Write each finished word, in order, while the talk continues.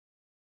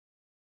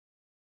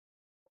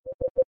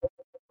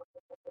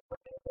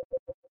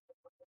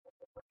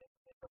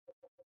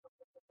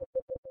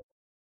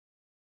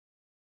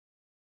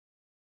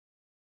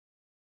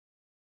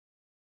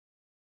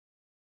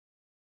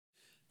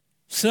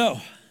So,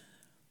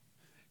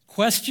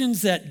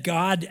 questions that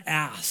God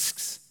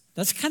asks.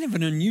 That's kind of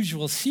an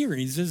unusual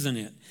series, isn't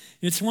it?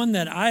 It's one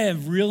that I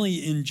have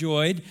really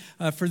enjoyed.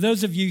 For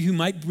those of you who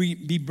might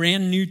be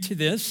brand new to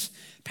this,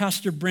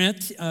 Pastor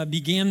Brent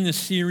began this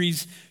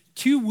series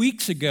 2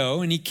 weeks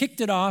ago, and he kicked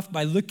it off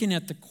by looking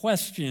at the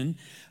question,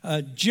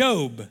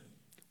 Job,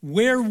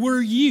 where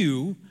were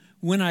you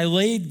when I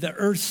laid the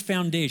earth's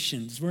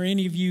foundations? Were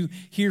any of you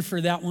here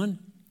for that one?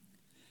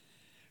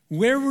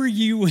 Where were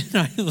you when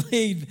I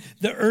laid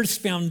the earth's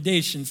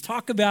foundations?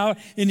 Talk about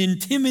an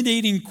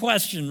intimidating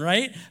question,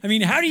 right? I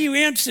mean, how do you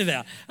answer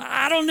that?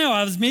 I don't know.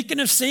 I was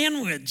making a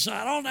sandwich.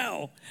 I don't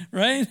know,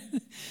 right?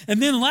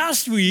 And then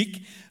last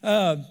week,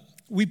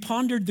 we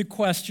pondered the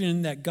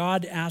question that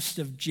God asked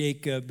of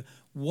Jacob,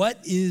 what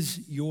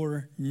is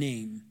your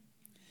name?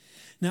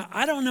 Now,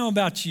 I don't know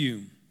about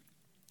you,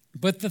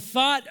 but the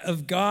thought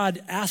of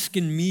God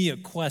asking me a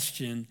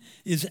question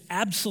is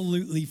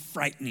absolutely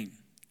frightening.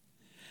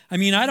 I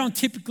mean, I don't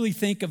typically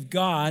think of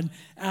God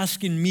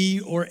asking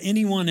me or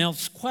anyone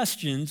else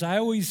questions. I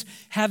always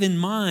have in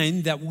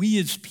mind that we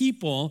as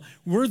people,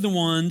 we're the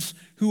ones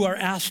who are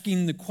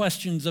asking the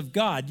questions of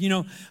God. You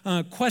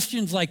know,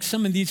 questions like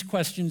some of these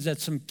questions that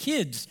some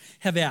kids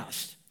have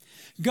asked.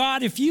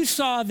 God, if you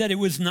saw that it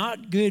was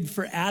not good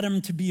for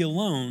Adam to be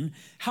alone,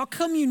 how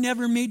come you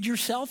never made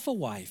yourself a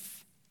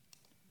wife?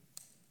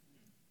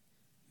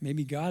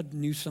 Maybe God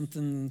knew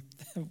something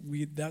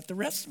that the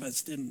rest of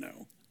us didn't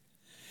know.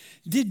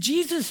 Did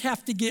Jesus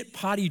have to get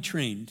potty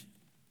trained?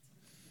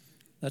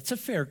 That's a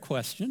fair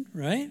question,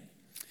 right?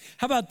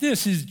 How about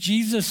this? Is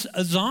Jesus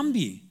a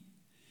zombie?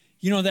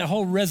 You know, that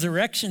whole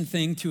resurrection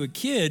thing to a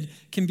kid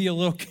can be a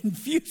little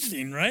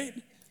confusing, right?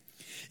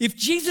 If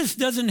Jesus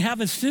doesn't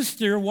have a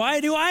sister, why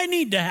do I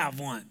need to have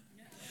one?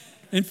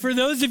 And for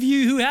those of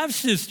you who have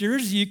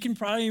sisters, you can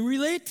probably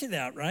relate to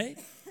that, right?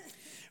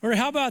 Or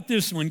how about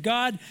this one?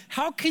 God,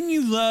 how can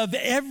you love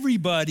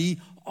everybody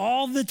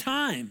all the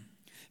time?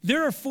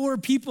 There are 4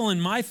 people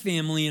in my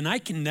family, and I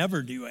can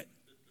never do it.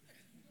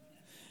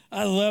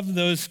 I love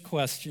those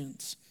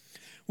questions.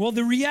 Well,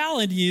 the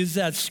reality is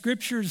that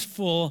Scripture is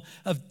full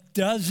of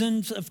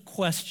dozens of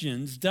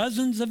questions,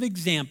 dozens of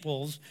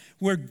examples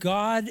where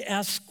God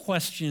asks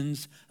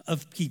questions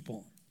of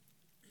people.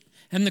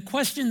 And the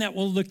question that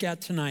we'll look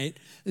at tonight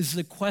is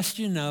the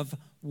question of,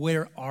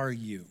 where are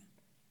you?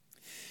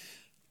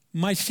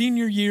 My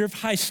senior year of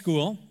high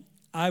school,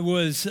 I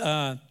was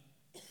the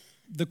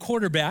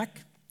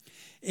quarterback.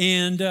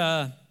 And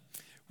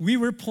we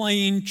were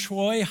playing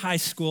Troy High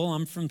School.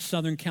 I'm from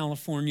Southern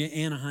California,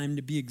 Anaheim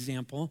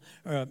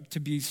to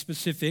be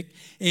specific.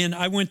 And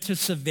I went to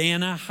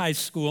Savannah High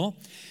School.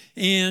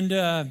 And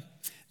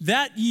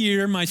that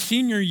year, my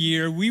senior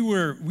year, we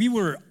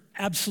were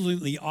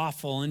absolutely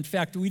awful. In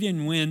fact, we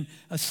didn't win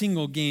a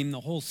single game the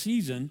whole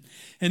season.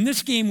 And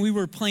this game, we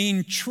were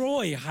playing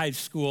Troy High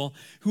School,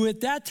 who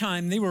at that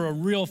time, they were a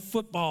real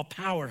football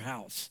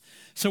powerhouse.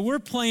 So we're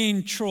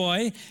playing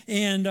Troy,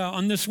 and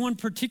on this one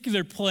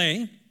particular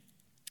play,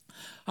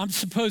 I'm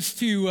supposed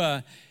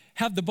to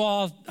have the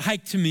ball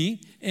hiked to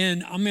me,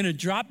 and I'm going to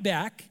drop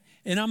back,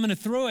 and I'm going to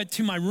throw it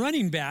to my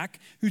running back,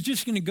 who's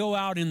just going to go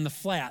out in the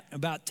flat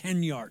about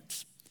 10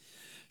 yards.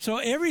 So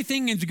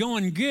everything is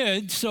going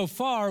good so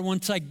far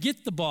once I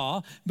get the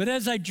ball, but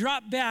as I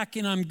drop back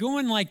and I'm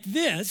going like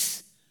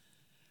this,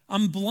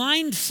 I'm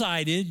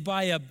blindsided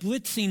by a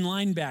blitzing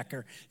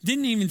linebacker.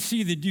 Didn't even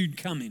see the dude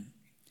coming.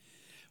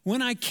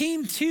 When I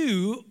came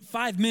to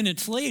 5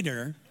 minutes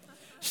later,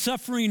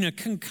 suffering a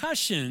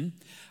concussion,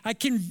 I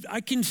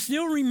can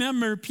still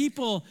remember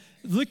people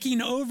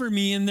looking over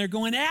me and they're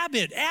going,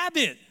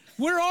 Abbott,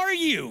 where are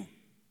you?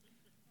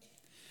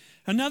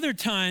 Another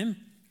time,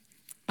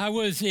 I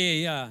was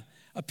a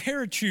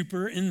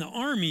paratrooper in the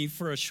Army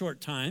for a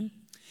short time.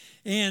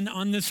 And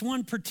on this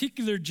one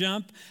particular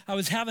jump, I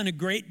was having a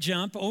great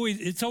jump.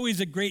 It's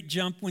always a great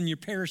jump when your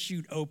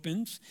parachute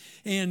opens.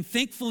 And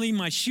thankfully,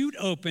 my chute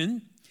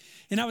opened.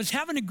 And I was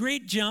having a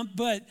great jump,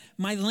 but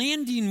my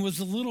landing was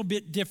a little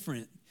bit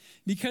different.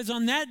 Because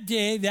on that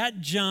day,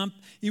 that jump,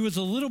 it was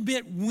a little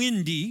bit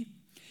windy.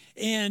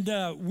 And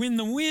when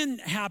the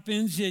wind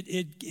happens,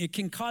 it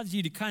can cause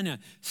you to kind of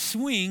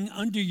swing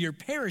under your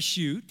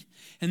parachute.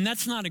 And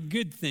that's not a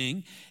good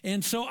thing.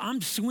 And so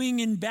I'm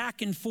swinging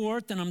back and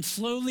forth, and I'm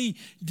slowly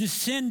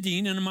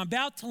descending, and I'm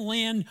about to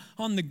land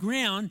on the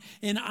ground.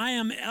 And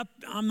I'm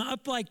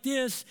up like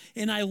this,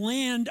 and I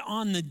land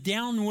on the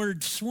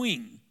downward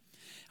swing.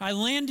 I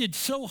landed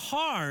so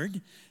hard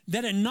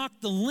that it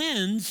knocked the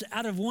lens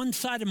out of one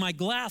side of my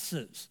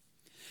glasses.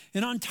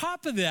 And on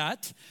top of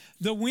that,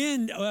 the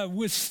wind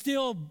was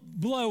still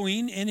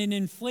blowing, and it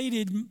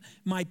inflated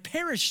my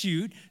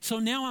parachute. So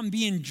now I'm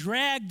being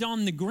dragged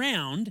on the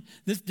ground.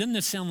 Doesn't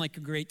this sound like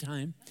a great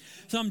time?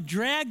 So I'm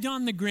dragged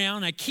on the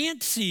ground. I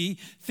can't see.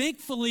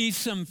 Thankfully,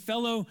 some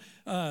fellow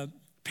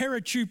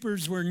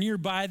paratroopers were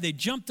nearby. They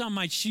jumped on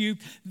my chute.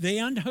 They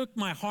unhooked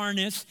my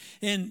harness,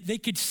 and they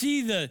could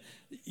see the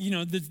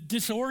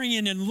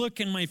disoriented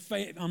look on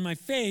my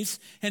face.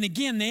 And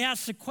again, they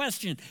asked the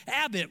question,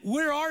 Abbott,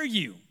 where are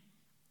you?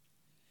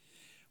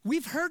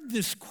 We've heard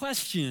this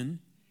question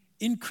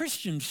in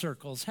Christian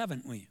circles,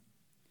 haven't we?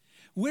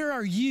 Where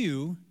are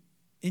you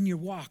in your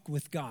walk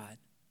with God,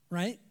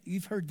 right?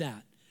 You've heard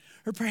that.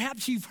 Or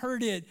perhaps you've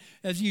heard it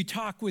as you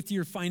talk with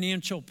your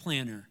financial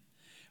planner.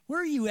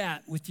 Where are you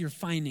at with your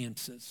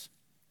finances?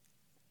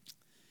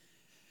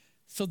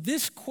 So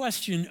this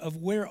question of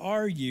where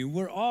are you,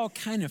 we're all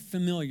kind of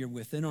familiar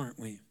with it, aren't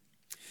we?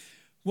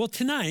 Well,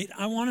 tonight,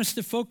 I want us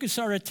to focus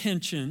our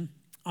attention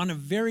on a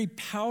very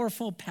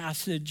powerful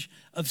passage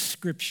of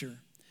Scripture,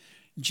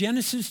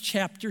 Genesis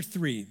chapter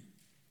 3.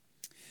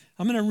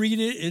 I'm going to read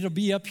it. It'll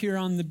be up here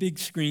on the big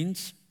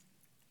screens.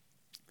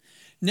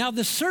 Now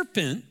the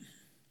serpent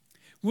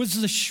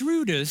was the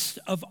shrewdest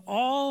of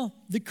all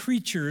the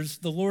creatures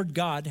the Lord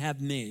God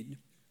had made.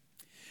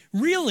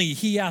 Really,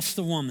 he asked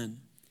the woman,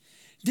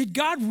 did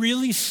God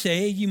really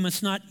say you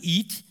must not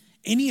eat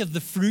any of the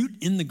fruit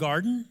in the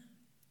garden?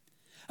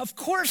 Of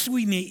course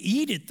we may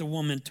eat it, the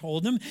woman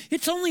told him.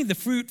 It's only the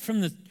fruit from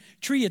the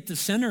tree at the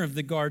center of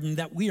the garden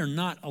that we are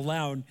not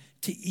allowed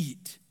to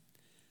eat.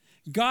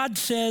 God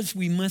says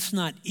we must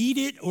not eat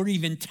it or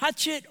even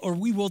touch it or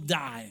we will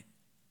die.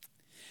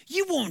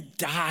 You won't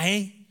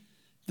die,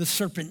 the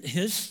serpent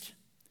hissed.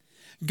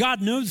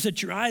 God knows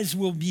that your eyes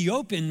will be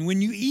open when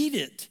you eat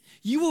it.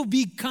 You will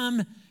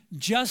become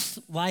just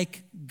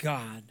like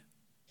God,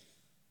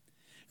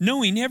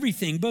 knowing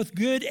everything, both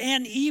good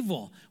and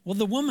evil. Well,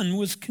 the woman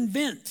was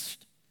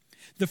convinced.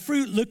 The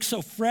fruit looked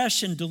so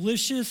fresh and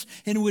delicious,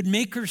 and it would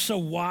make her so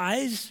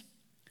wise.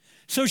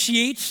 So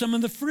she ate some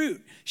of the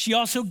fruit. She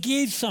also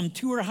gave some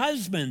to her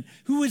husband,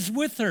 who was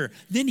with her.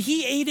 Then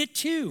he ate it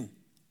too.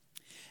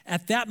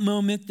 At that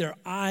moment, their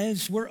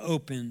eyes were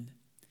opened,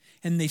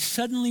 and they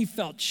suddenly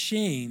felt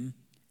shame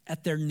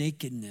at their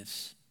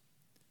nakedness.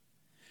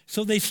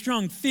 So they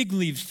strung fig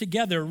leaves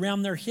together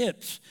around their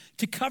hips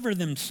to cover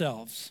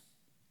themselves.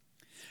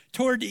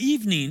 Toward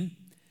evening,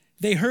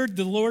 they heard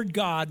the Lord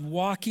God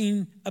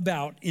walking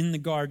about in the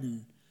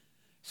garden.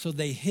 So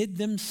they hid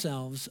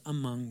themselves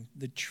among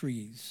the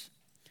trees.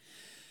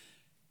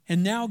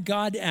 And now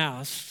God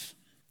asks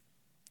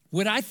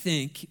what I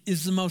think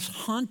is the most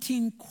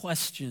haunting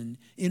question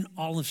in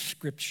all of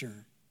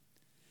Scripture.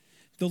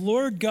 The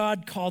Lord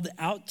God called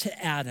out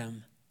to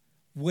Adam,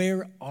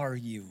 "Where are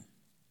you?"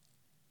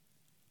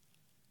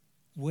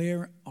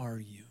 Where are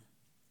you?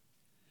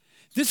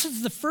 This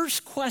is the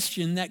first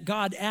question that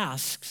God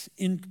asks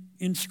in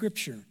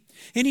Scripture.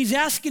 And he's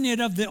asking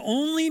it of the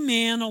only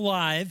man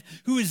alive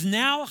who is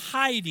now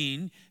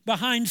hiding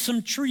behind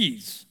some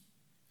trees.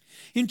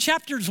 In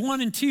chapters 1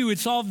 and 2,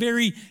 it's all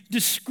very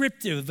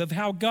descriptive of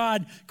how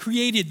God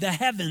created the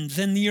heavens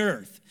and the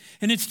earth.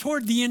 And it's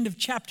toward the end of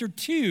chapter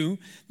 2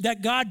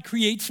 that God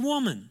creates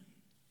woman.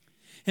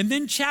 And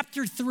then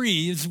chapter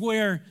 3 is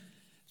where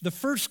the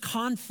first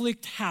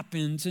conflict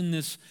happens in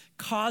this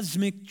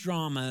cosmic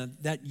drama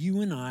that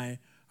you and I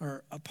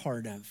are a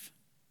part of.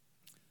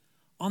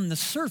 On the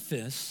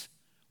surface,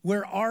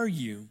 where are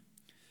you?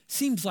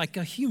 Seems like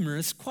a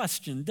humorous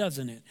question,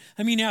 doesn't it?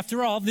 I mean,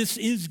 after all, this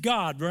is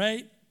God,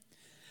 right?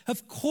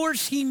 Of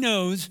course he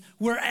knows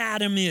where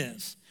Adam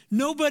is.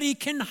 Nobody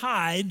can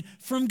hide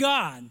from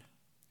God.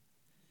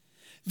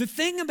 The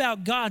thing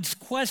about God's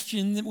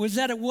question was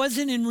that it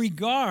wasn't in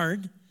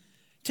regard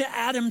to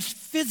Adam's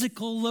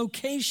physical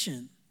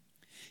location.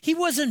 He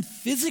wasn't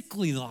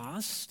physically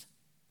lost.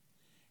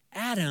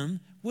 Adam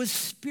was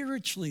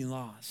spiritually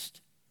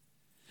lost.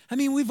 I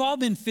mean, we've all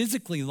been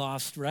physically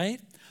lost, right?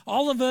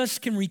 All of us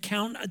can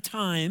recount a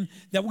time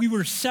that we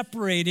were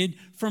separated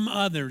from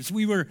others.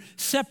 We were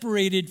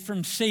separated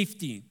from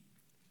safety.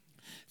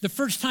 The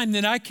first time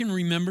that I can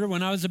remember,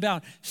 when I was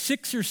about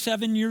 6 or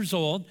 7 years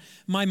old,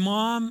 my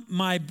mom,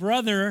 my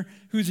brother,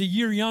 who's a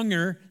year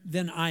younger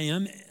than I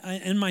am,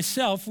 and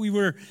myself, we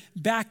were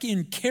back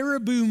in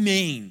Caribou,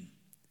 Maine.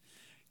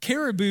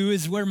 Caribou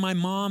is where my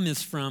mom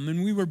is from,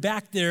 and we were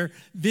back there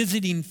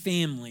visiting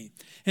family.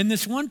 And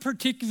this one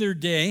particular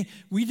day,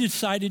 we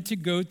decided to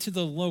go to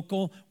the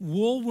local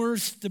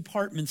Woolworths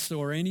department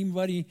store.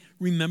 Anybody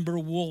remember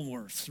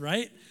Woolworths,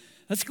 right?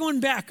 That's going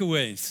back a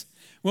ways.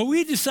 Well,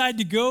 we decided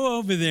to go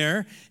over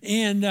there,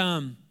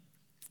 and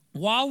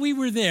while we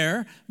were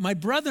there, my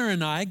brother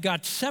and I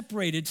got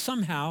separated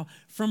somehow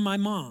from my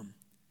mom.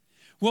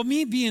 Well,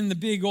 me being the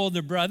big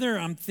older brother,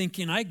 I'm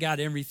thinking I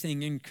got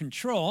everything in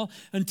control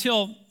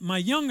until my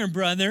younger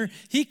brother,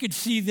 he could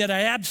see that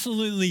I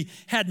absolutely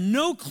had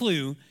no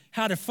clue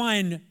how to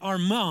find our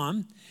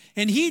mom,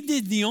 and he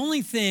did the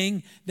only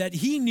thing that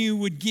he knew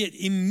would get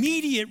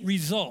immediate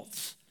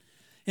results.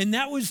 And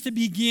that was to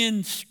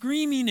begin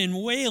screaming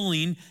and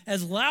wailing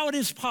as loud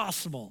as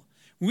possible,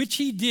 which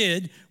he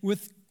did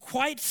with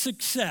quite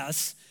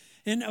success.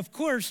 And of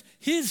course,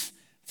 his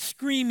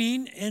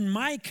screaming and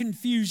my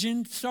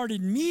confusion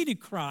started me to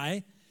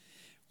cry.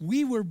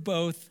 We were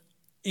both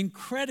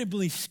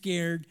incredibly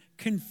scared,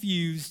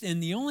 confused,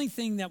 and the only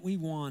thing that we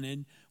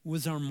wanted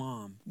was our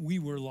mom. We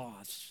were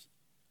lost.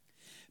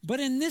 But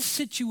in this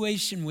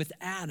situation with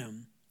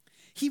Adam,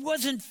 he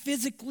wasn't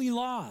physically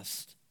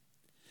lost.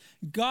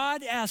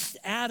 God asked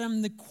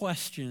Adam the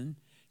question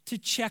to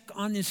check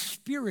on his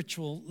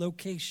spiritual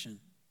location.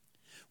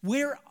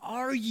 Where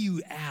are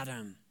you,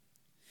 Adam?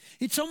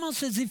 It's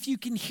almost as if you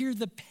can hear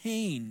the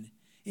pain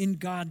in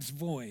God's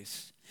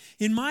voice.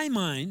 In my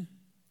mind,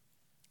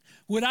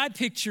 what I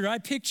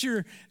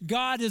picture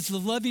God as the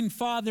loving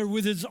Father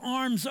with his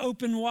arms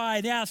open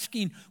wide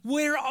asking,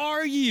 where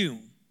are you?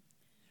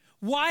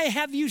 Why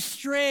have you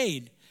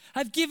strayed?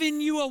 I've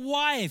given you a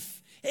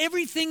wife,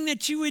 everything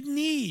that you would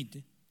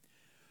need.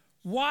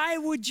 Why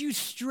would you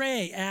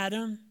stray,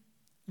 Adam?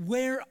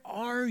 Where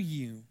are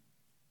you?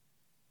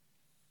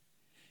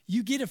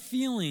 You get a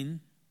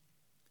feeling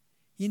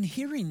in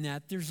hearing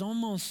that there's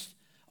almost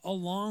a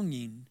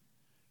longing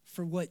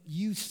for what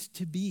used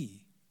to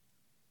be.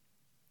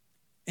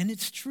 And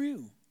it's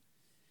true,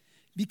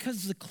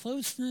 because the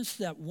closeness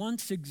that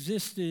once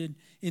existed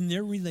in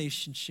their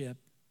relationship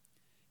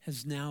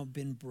has now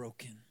been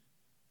broken.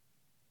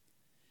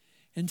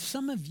 And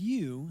some of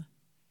you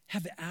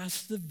have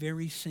asked the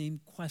very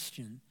same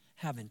question,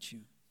 haven't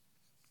you?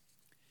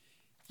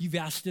 You've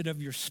asked it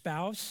of your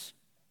spouse.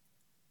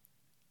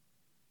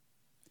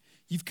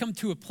 You've come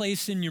to a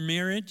place in your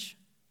marriage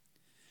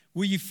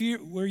where you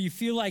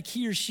feel like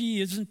he or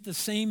she isn't the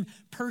same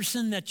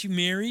person that you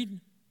married.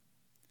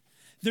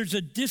 There's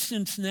a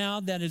distance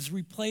now that has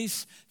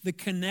replaced the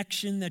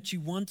connection that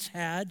you once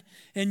had,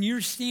 and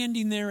you're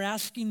standing there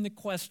asking the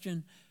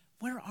question,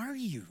 where are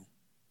you?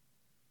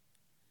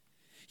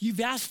 You've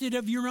asked it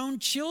of your own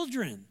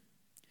children,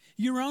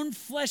 your own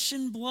flesh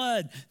and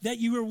blood that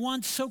you were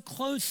once so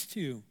close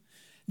to.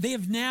 They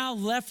have now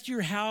left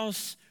your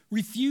house,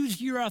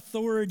 refused your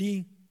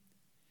authority,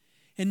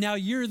 and now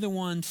you're the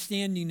one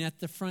standing at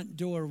the front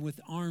door with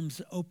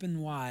arms open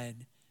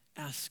wide,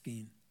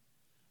 asking,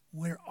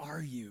 where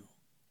are you?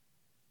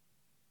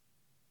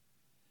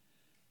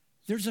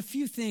 There's a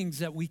few things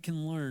that we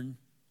can learn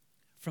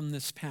from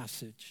this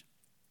passage.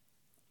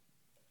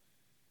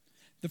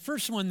 The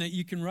first one that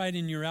you can write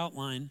in your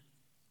outline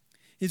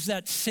is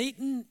that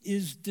Satan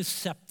is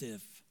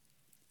deceptive.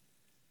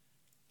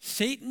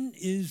 Satan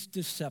is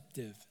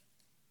deceptive.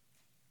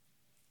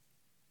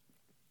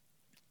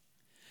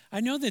 I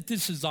know that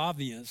this is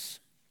obvious,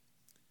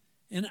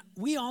 and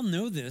we all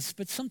know this,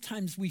 but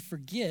sometimes we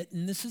forget,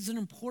 and this is an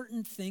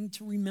important thing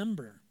to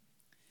remember.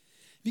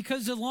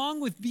 Because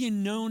along with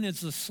being known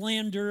as the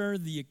slanderer,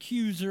 the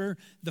accuser,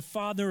 the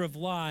father of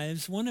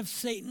lies, one of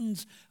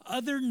Satan's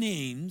other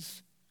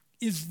names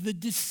is the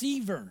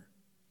deceiver.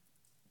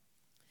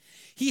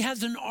 He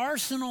has an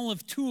arsenal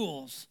of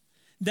tools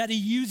that he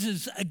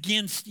uses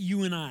against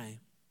you and I.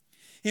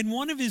 And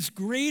one of his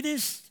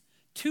greatest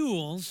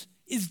tools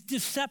is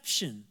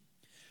deception,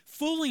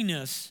 fooling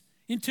us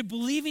into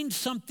believing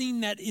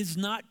something that is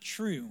not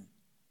true.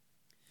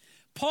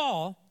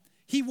 Paul,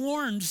 he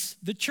warns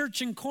the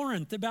church in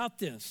Corinth about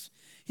this.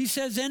 He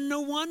says, and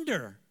no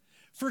wonder,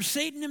 for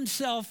Satan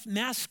himself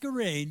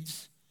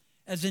masquerades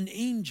as an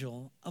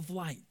angel of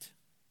light.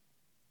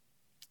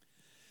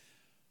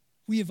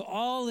 We have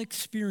all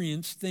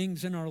experienced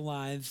things in our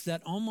lives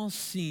that almost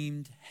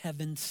seemed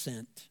heaven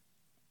sent,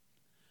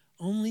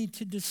 only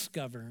to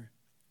discover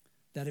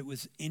that it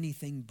was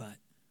anything but.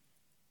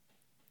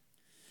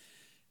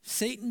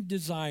 Satan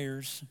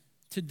desires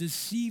to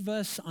deceive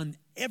us on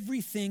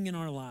everything in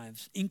our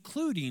lives,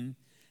 including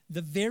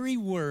the very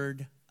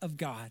word of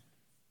God.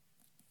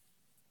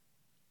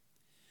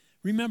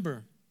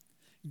 Remember,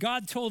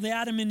 God told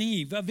Adam and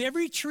Eve, of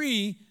every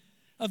tree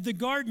of the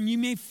garden you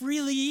may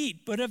freely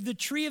eat, but of the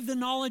tree of the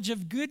knowledge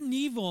of good and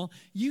evil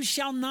you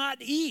shall not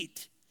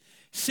eat.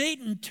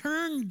 Satan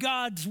turned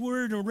God's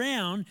word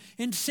around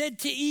and said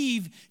to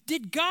Eve,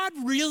 did God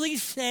really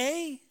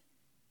say?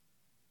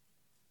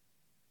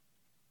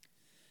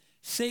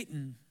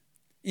 Satan,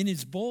 in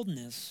his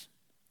boldness,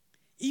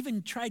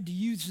 even tried to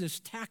use this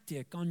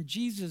tactic on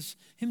Jesus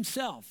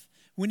himself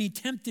when he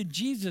tempted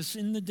Jesus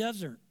in the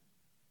desert.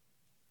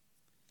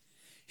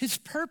 His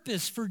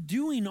purpose for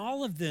doing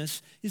all of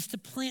this is to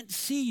plant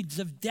seeds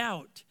of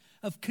doubt,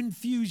 of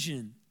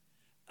confusion,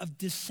 of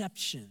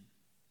deception.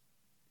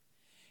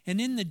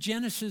 And in the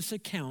Genesis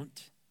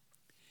account,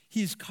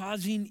 he is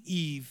causing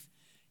Eve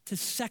to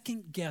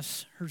second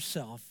guess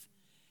herself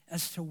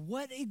as to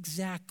what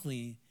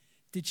exactly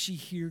did she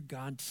hear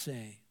God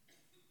say.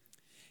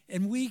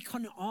 And we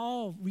can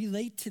all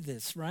relate to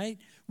this, right?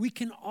 We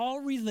can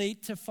all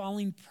relate to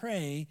falling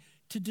prey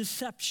to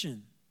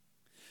deception.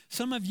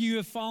 Some of you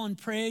have fallen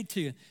prey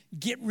to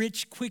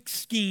get-rich-quick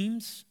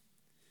schemes.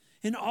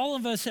 And all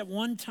of us at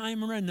one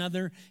time or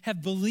another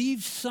have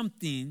believed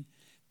something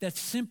that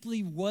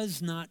simply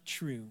was not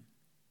true.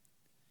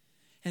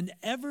 And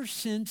ever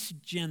since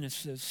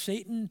Genesis,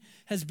 Satan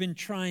has been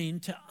trying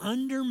to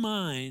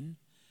undermine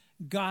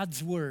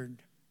God's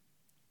word,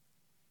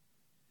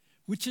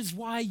 which is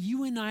why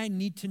you and I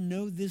need to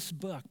know this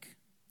book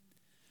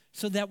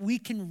so that we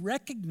can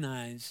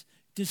recognize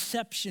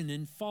deception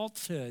and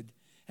falsehood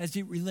as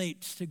it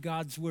relates to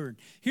God's word.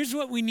 Here's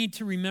what we need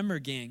to remember,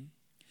 gang.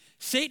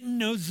 Satan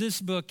knows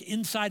this book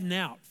inside and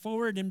out,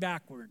 forward and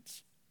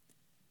backwards.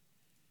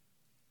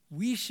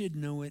 We should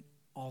know it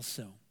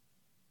also.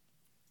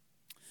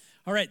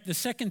 All right, the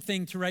second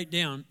thing to write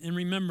down and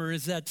remember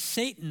is that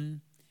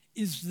Satan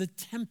is the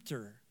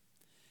tempter.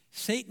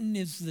 Satan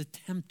is the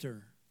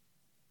tempter.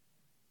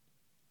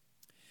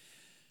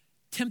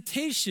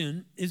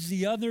 Temptation is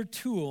the other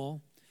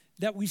tool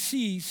that we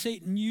see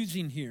Satan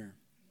using here.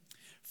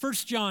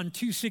 1 John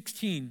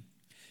 2:16,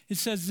 it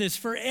says this,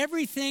 "For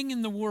everything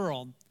in the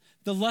world,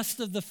 the lust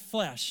of the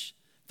flesh,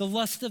 the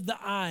lust of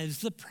the eyes,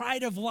 the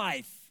pride of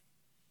life,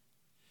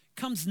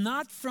 comes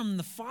not from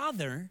the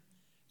Father,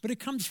 but it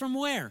comes from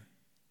where?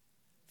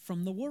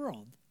 From the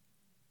world."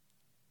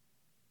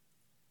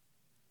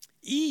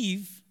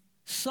 Eve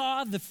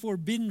saw the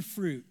forbidden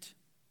fruit.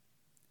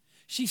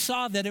 She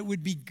saw that it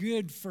would be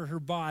good for her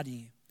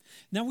body.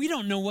 Now, we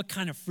don't know what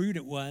kind of fruit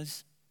it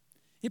was.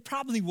 It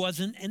probably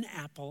wasn't an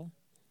apple.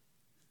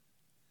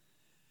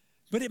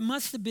 But it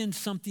must have been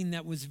something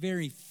that was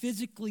very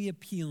physically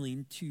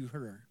appealing to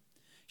her.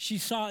 She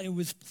saw it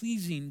was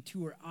pleasing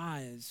to her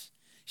eyes.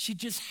 She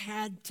just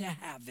had to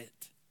have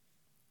it.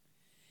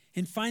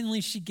 And finally,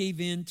 she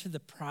gave in to the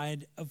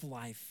pride of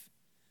life.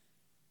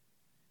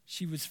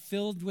 She was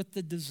filled with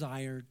the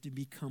desire to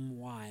become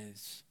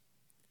wise.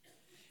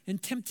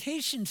 And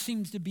temptation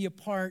seems to be a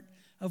part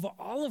of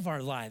all of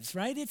our lives,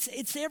 right?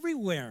 It's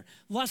everywhere.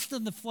 Lust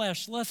of the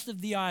flesh, lust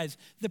of the eyes,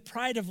 the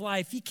pride of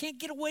life. You can't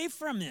get away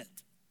from it.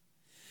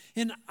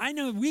 And I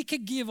know we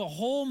could give a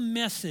whole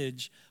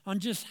message on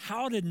just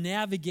how to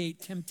navigate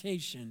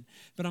temptation,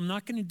 but I'm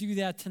not going to do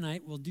that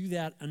tonight. We'll do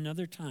that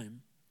another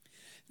time.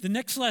 The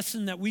next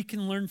lesson that we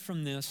can learn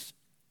from this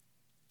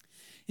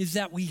is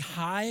that we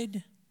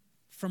hide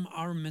from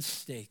our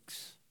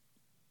mistakes.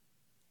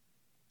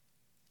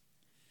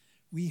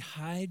 We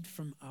hide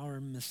from our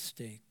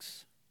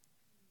mistakes.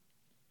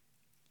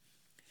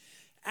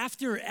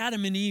 After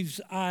Adam and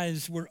Eve's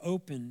eyes were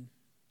opened,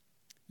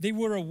 they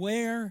were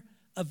aware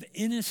of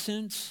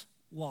innocence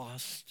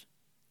lost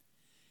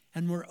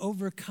and were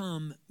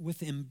overcome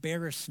with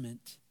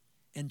embarrassment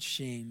and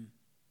shame.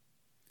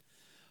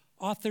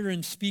 Author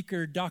and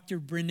speaker Dr.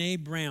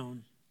 Brené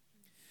Brown,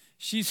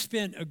 she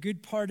spent a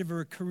good part of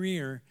her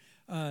career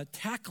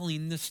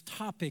tackling this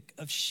topic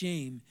of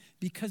shame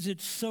because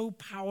it's so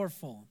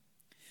powerful.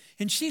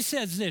 And she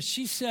says this,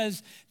 she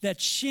says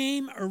that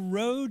shame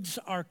erodes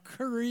our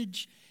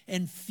courage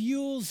and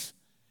fuels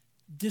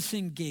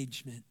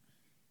disengagement.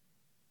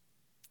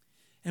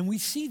 And we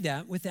see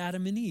that with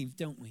Adam and Eve,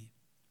 don't we?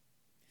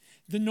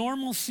 The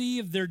normalcy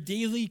of their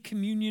daily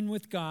communion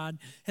with God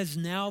has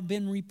now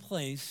been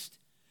replaced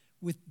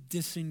with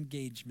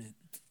disengagement.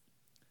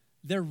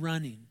 They're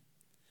running.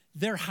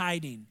 They're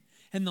hiding.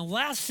 And the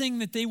last thing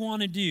that they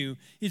want to do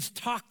is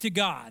talk to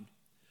God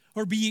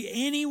or be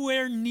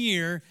anywhere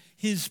near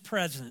his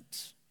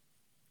presence.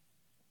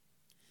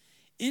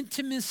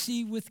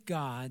 Intimacy with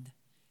God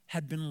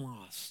had been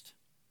lost.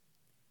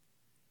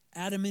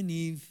 Adam and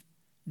Eve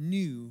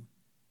knew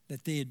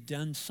that they had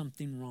done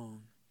something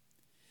wrong.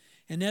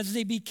 And as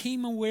they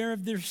became aware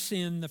of their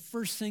sin, the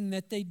first thing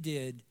that they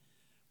did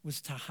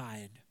was to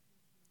hide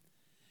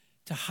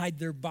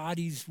their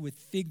bodies with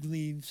fig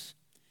leaves,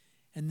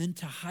 and then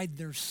to hide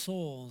their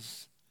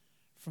souls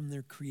from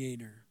their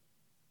Creator.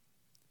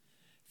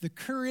 The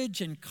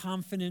courage and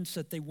confidence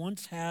that they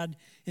once had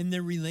in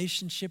their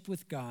relationship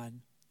with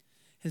God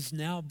has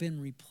now been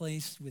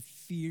replaced with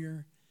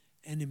fear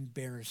and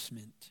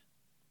embarrassment.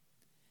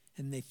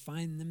 And they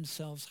find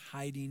themselves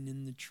hiding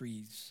in the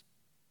trees.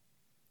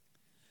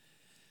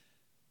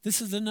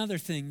 This is another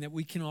thing that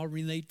we can all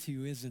relate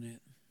to, isn't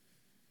it?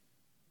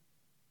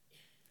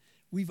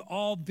 We've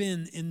all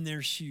been in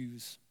their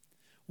shoes,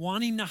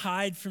 wanting to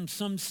hide from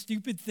some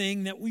stupid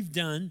thing that we've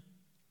done.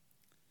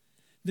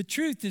 The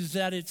truth is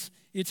that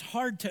it's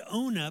hard to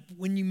own up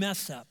when you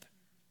mess up.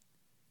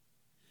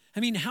 I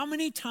mean, how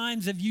many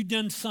times have you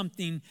done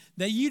something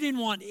that you didn't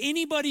want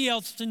anybody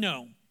else to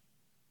know?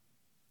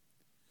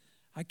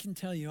 I can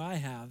tell you I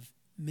have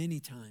many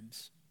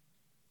times.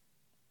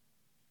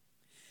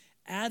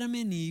 Adam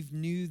and Eve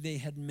knew they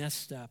had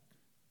messed up,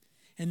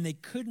 and they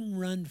couldn't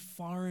run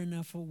far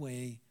enough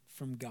away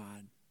from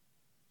God.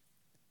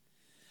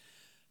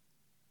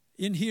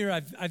 In here,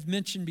 I've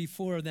mentioned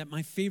before that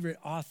my favorite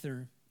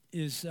author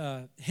is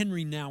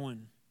Henry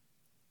Nouwen.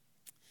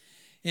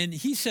 And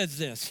he says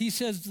this. He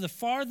says, "The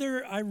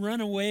farther I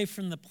run away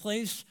from the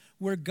place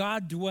where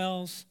God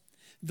dwells,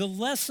 the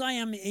less I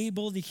am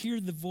able to hear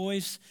the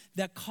voice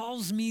that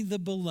calls me the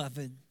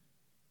beloved.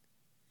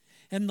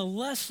 And the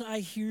less I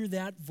hear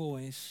that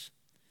voice,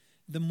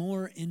 the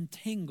more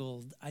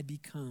entangled I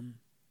become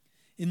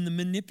in the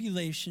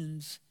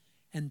manipulations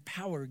and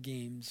power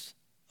games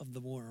of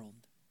the world."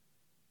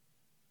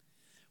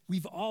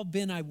 We've all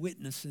been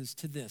eyewitnesses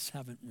to this,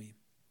 haven't we?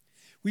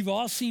 We've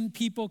all seen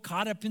people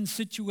caught up in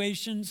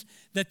situations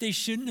that they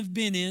shouldn't have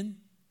been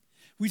in.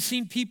 We've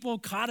seen people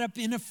caught up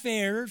in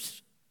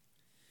affairs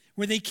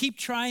where they keep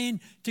trying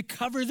to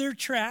cover their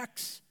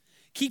tracks,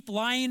 keep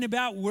lying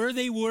about where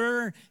they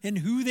were and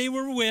who they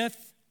were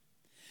with.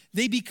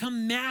 They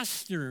become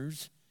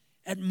masters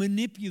at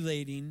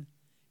manipulating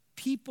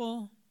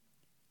people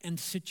and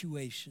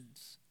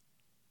situations.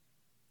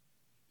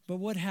 But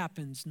what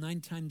happens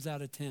 9 times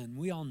out of 10?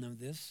 We all know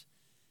this.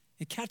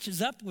 It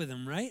catches up with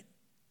them, right?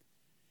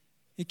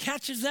 It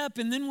catches up,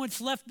 and then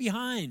what's left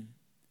behind?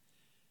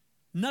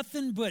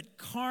 Nothing but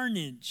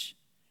carnage,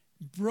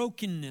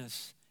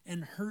 brokenness,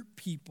 and hurt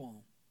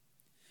people.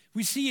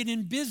 We see it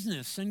in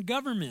business and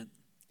government,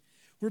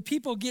 where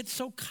people get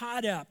so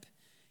caught up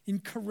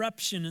in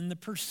corruption and the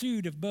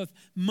pursuit of both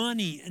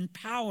money and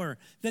power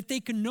that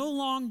they can no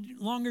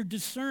longer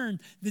discern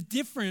the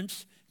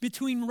difference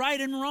between right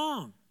and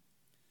wrong.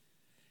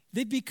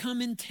 They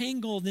become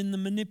entangled in the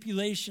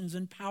manipulations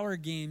and power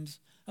games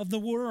of the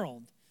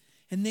world,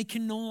 and they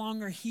can no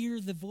longer hear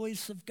the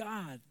voice of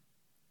God.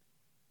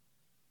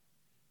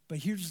 But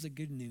here's the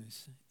good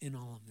news in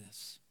all of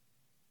this.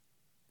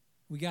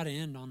 We got to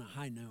end on a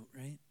high note,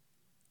 right?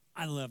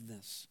 I love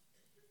this.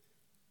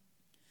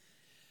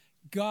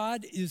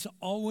 God is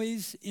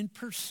always in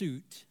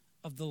pursuit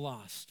of the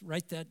lost.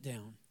 Write that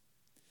down.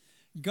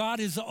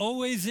 God is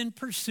always in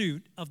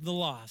pursuit of the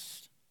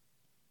lost.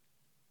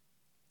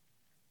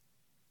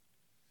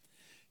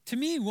 To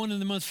me, one of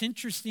the most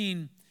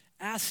interesting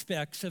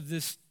aspects of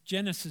this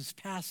Genesis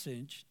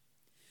passage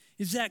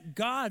is that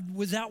God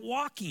was out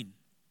walking.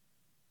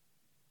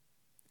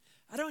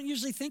 I don't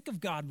usually think of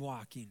God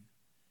walking,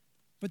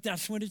 but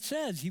that's what it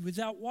says. He was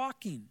out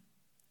walking.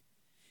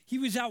 He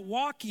was out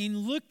walking,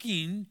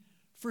 looking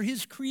for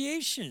his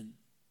creation.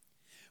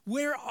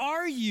 Where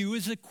are you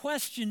is a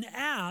question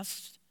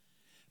asked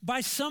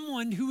by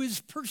someone who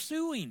is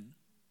pursuing.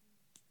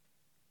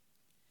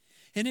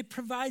 And it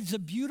provides a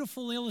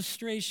beautiful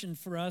illustration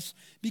for us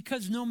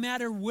because no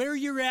matter where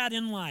you're at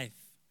in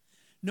life,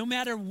 no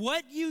matter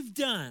what you've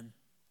done,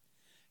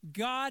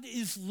 God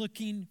is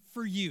looking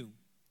for you.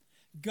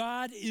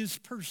 God is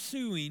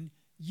pursuing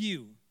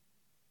you.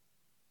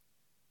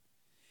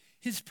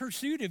 His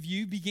pursuit of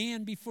you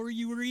began before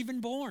you were even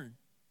born.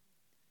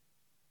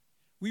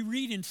 We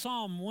read in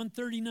Psalm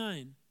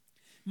 139,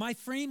 "My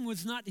frame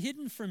was not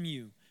hidden from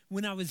you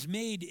when I was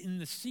made in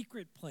the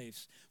secret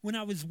place, when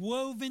I was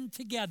woven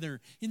together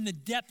in the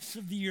depths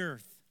of the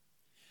earth.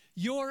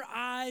 Your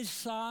eyes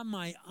saw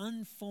my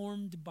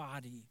unformed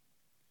body.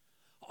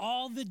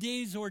 All the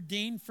days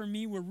ordained for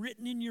me were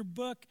written in your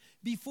book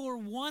before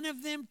one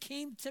of them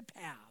came to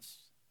pass."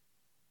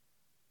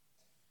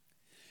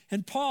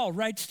 And Paul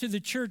writes to the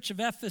church of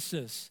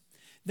Ephesus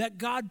that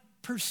God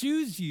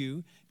pursues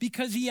you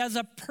because he has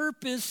a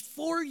purpose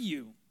for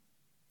you.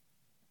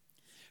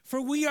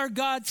 For we are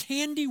God's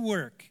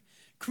handiwork,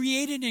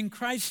 created in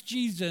Christ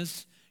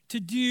Jesus to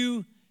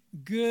do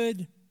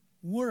good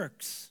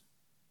works,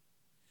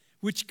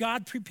 which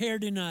God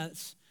prepared in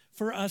advance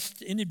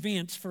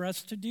for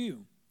us to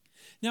do.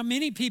 Now,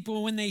 many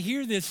people, when they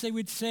hear this, they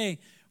would say,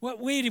 "Well,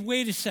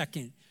 wait a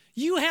second.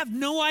 You have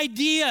no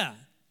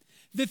idea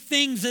the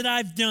things that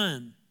I've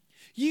done.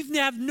 You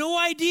have no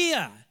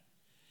idea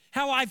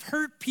how I've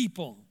hurt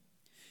people.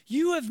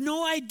 You have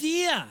no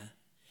idea.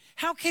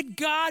 How could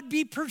God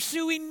be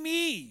pursuing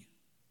me?"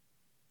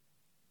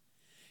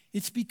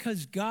 It's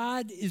because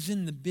God is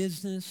in the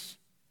business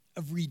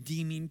of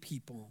redeeming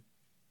people,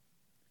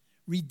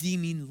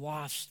 redeeming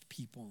lost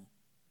people.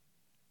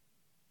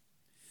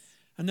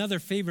 Another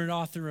favorite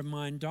author of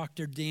mine,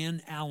 Dr.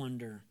 Dan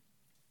Allender,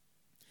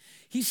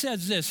 he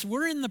says this: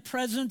 "We're in the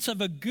presence of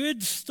a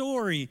good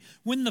story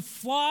when the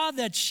flaw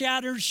that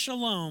shatters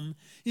shalom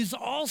is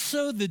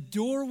also the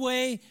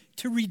doorway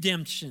to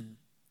redemption.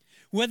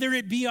 Whether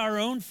it be our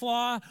own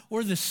flaw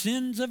or the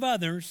sins of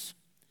others,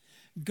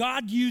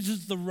 God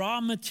uses the raw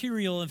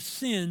material of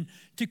sin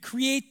to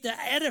create the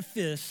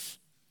edifice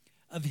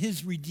of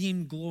his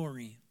redeemed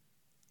glory."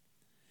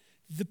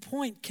 The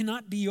point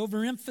cannot be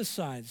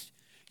overemphasized.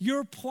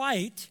 Your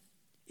plight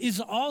is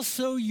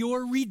also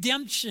your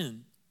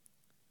redemption.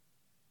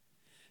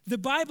 The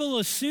Bible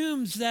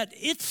assumes that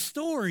its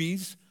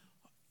stories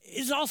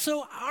is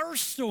also our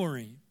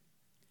story.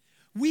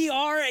 We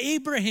are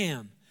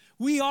Abraham.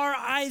 We are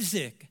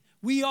Isaac.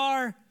 We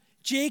are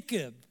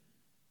Jacob.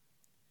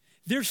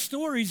 Their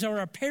stories are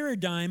a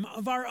paradigm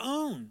of our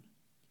own.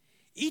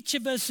 Each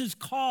of us is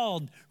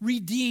called,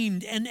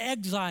 redeemed, and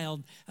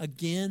exiled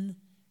again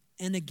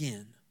and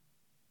again.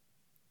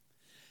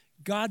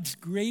 God's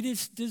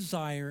greatest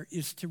desire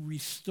is to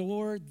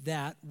restore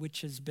that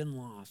which has been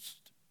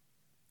lost.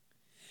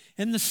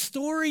 And the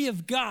story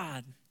of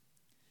God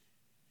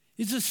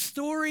is a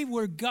story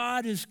where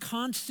God is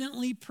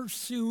constantly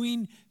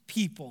pursuing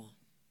people.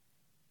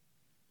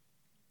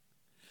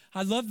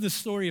 I love the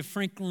story of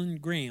Franklin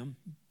Graham,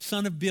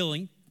 son of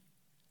Billy.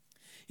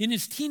 In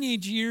his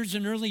teenage years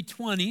and early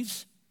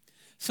 20s,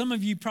 some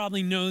of you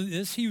probably know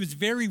this, he was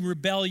very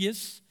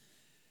rebellious,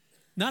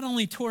 not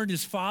only toward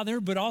his father,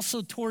 but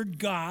also toward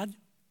God.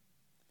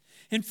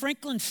 And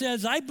Franklin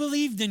says, "I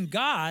believed in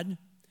God.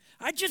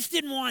 I just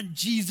didn't want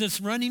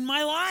Jesus running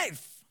my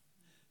life.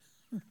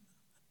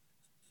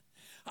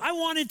 I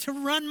wanted to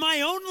run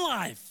my own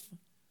life,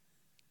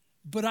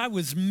 but I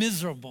was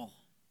miserable."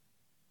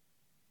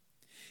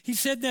 He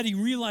said that he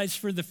realized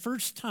for the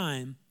first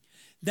time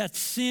that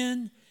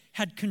sin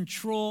had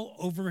control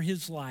over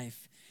his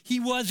life. He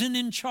wasn't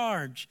in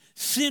charge.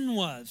 Sin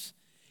was.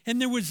 And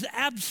there was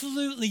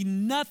absolutely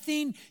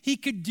nothing he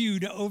could do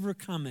to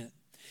overcome it.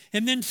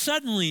 And then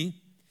suddenly,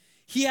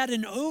 he had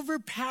an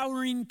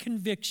overpowering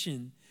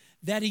conviction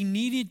that he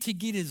needed to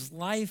get his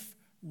life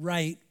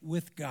right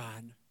with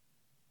God.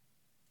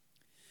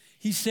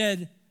 He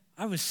said,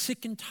 I was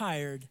sick and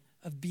tired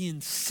of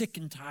being sick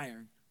and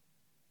tired.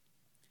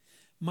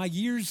 My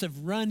years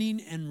of running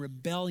and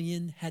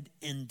rebellion had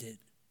ended.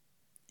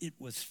 It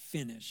was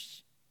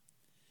finished.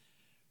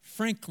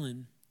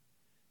 Franklin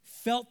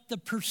felt the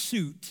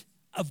pursuit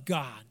of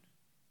God.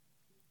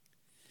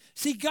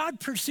 See, God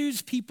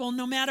pursues people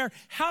no matter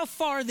how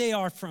far they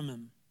are from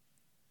him.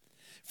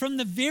 From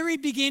the very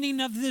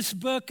beginning of this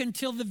book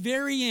until the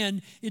very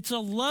end, it's a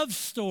love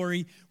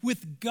story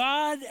with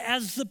God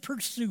as the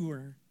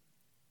pursuer.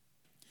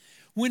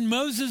 When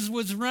Moses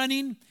was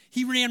running,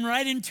 he ran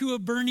right into a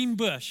burning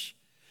bush.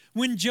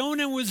 When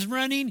Jonah was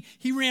running,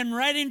 he ran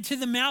right into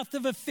the mouth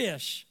of a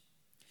fish.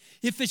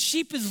 If a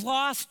sheep is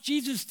lost,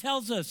 Jesus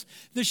tells us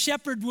the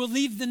shepherd will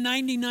leave the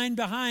 99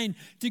 behind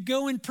to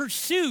go in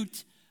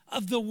pursuit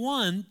of the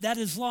one that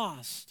is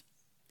lost.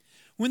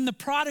 When the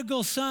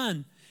prodigal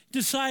son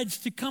decides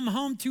to come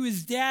home to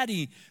his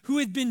daddy, who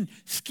had been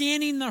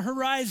scanning the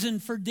horizon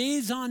for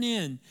days on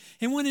end,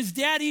 and when his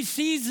daddy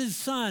sees his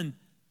son,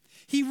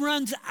 he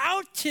runs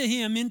out to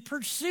him in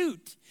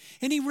pursuit,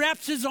 and he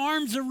wraps his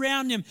arms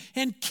around him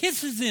and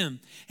kisses him,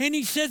 and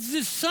he says,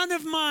 this son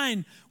of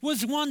mine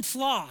was once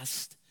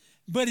lost,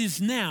 but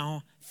is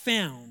now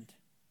found.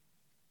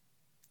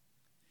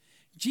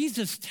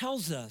 Jesus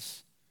tells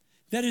us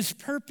that his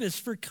purpose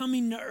for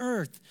coming to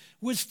earth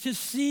was to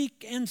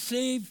seek and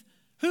save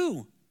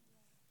who?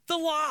 The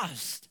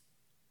lost.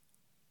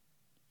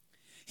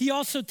 He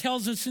also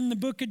tells us in the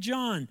book of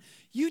John,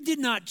 you did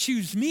not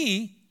choose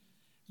me,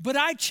 but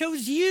I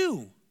chose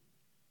you.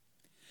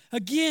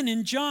 Again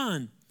in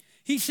John,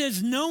 he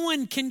says, no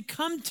one can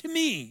come to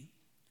me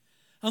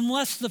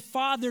unless the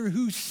Father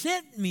who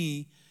sent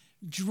me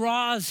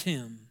draws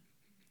him.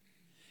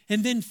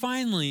 And then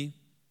finally,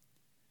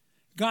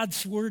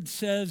 God's word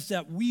says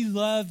that we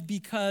love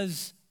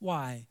because,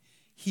 why?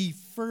 He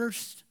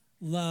first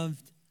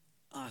loved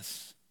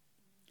us.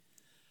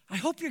 I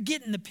hope you're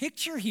getting the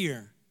picture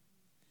here.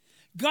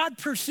 God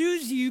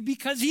pursues you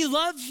because he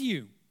loves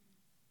you.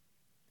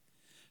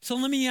 So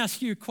let me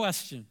ask you a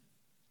question.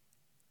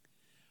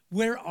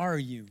 Where are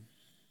you?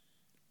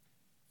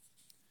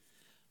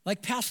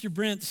 Like Pastor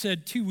Brent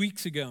said 2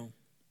 weeks ago,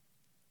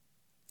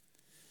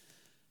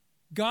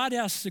 God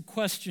asked the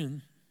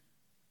question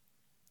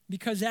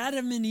because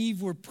Adam and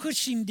Eve were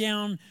pushing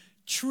down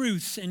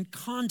truths and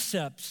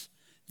concepts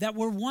that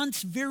were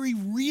once very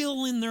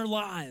real in their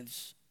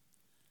lives.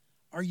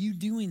 Are you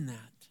doing that?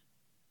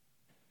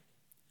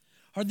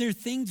 Are there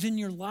things in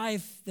your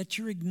life that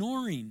you're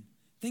ignoring?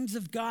 Things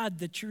of God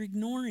that you're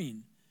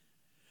ignoring?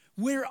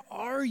 Where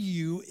are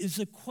you is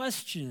a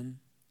question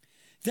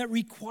that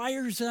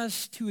requires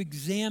us to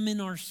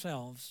examine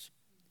ourselves.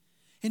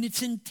 And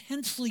it's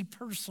intensely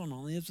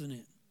personal, isn't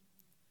it?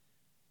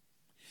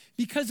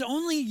 Because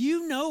only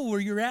you know where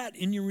you're at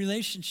in your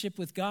relationship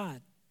with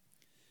God.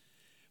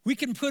 We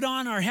can put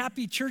on our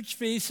happy church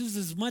faces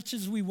as much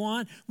as we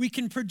want. We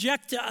can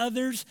project to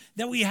others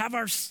that we have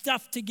our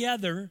stuff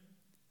together.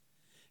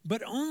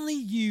 But only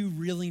you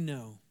really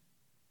know.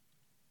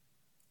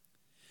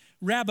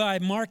 Rabbi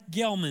Mark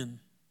Gelman,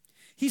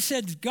 he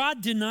said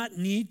God did not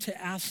need to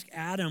ask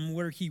Adam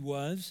where he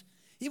was.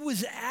 It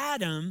was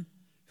Adam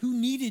who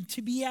needed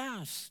to be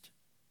asked.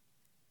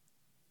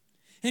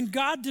 And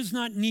God does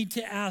not need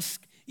to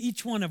ask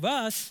each one of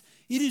us.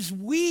 It is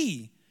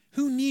we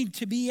who need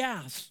to be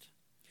asked.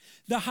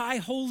 The high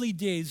holy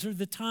days are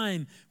the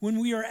time when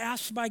we are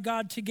asked by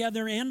God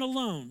together and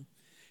alone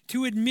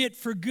to admit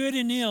for good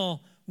and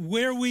ill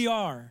where we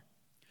are,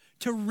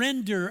 to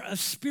render a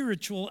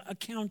spiritual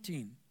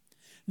accounting,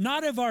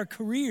 not of our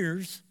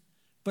careers,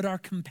 but our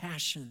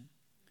compassion,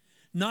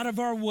 not of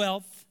our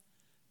wealth,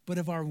 but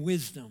of our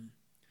wisdom,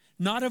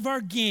 not of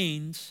our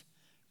gains,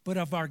 but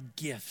of our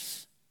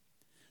gifts,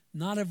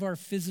 not of our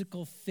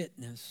physical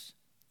fitness,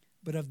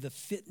 but of the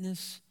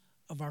fitness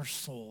of our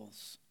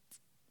souls.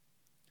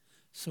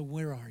 So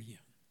where are you?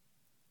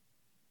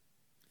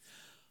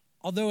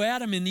 Although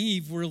Adam and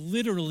Eve were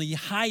literally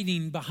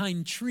hiding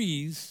behind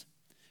trees,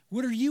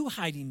 what are you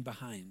hiding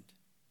behind?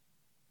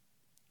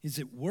 Is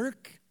it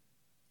work,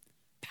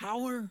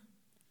 power,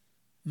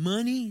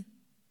 money,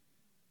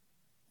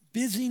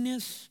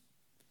 busyness,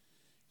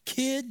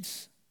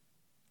 kids?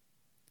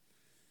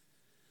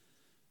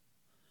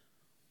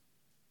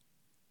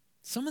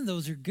 Some of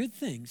those are good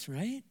things,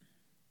 right?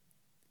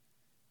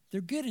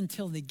 They're good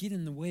until they get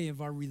in the way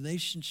of our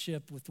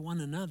relationship with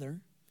one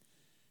another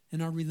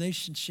and our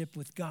relationship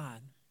with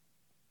God.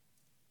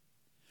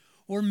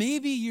 Or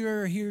maybe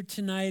you're here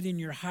tonight and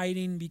you're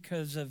hiding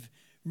because of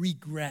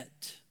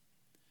regret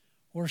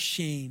or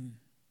shame,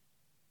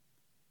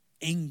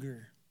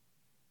 anger,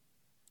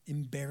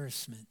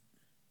 embarrassment.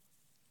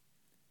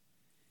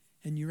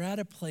 And you're at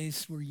a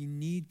place where you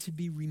need to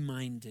be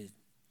reminded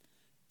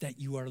that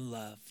you are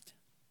loved,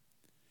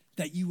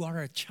 that you are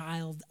a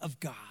child of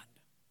God.